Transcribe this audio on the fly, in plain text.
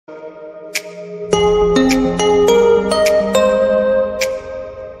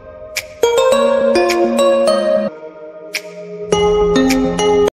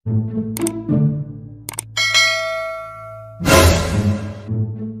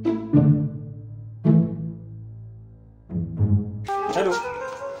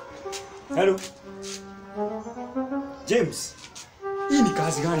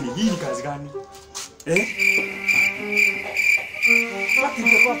kazi gani? Hii ni kazi gani? Baki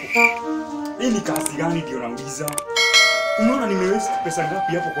hapo. Hii ni kazi gani ndio nauliza? Unaona nimeweka pesa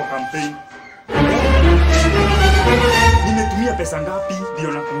ngapi hapo kwa campaign? Nimetumia pesa ngapi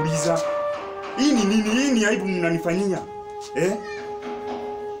ndio nakuuliza? Hii ni nini? Hii ni aibu mnanifanyia.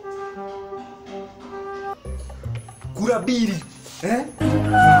 Kura bili.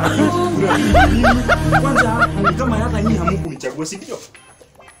 Kura bili. Kwanza ni kama hata nyinyi hamkunichagua, si ndio?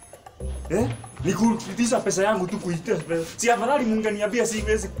 Nikulipisha pesa yangu tu kuitia pesa. Si afadhali mungeniambia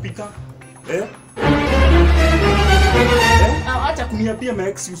siwezi kupika. Acha kuniambia my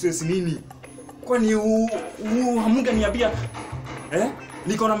excuses nini? Kwani hamungeniambia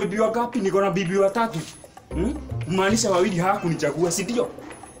niko na bibi wangapi? Niko na bibi watatu. Maanisha wawili hakunichagua, si ndio?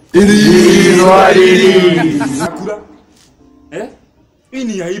 Nakula. Hii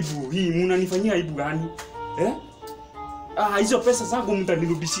ni aibu. Hii mnanifanyia aibu gani? Hizo pesa zangu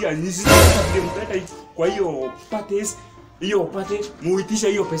mtanirudishia. Mtaleta kwa hiyo parties, hiyo party muitisha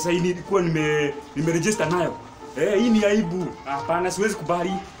hiyo pesa hii nilikuwa nimeregister nayo. Hii ni aibu. Hapana, siwezi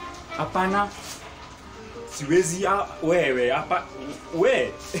kubali. Hapana. Siwezi wewe hapa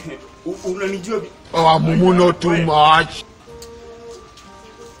we unanijua Mumu too much.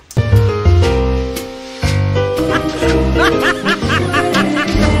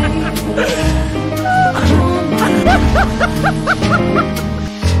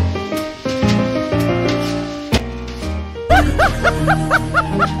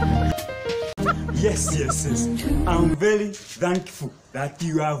 Yes. I'm very thankful that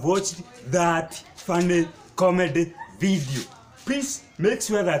you have watched that funny comedy video. Please make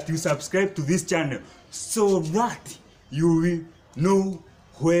sure that you subscribe to this channel so that you will know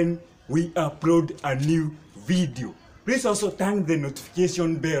when we upload a new video. Please also turn the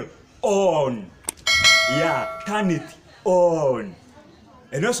notification bell on. Yeah, turn it on.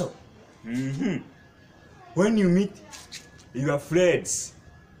 And also, when you meet your friends,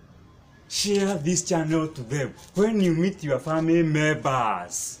 share this channel to them. When you meet your family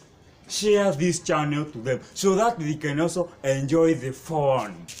members, share this channel to them so that they can also enjoy the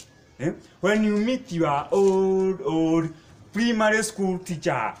fun. When you meet your old primary school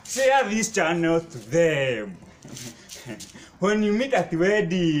teacher, share this channel to them. When you meet at the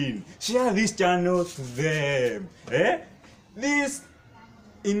wedding, share this channel to them.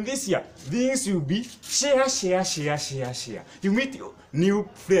 In this year, things will be share. You meet new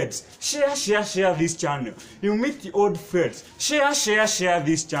friends, share this channel. You meet the old friends, share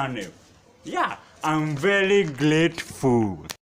this channel. Yeah, I'm very grateful.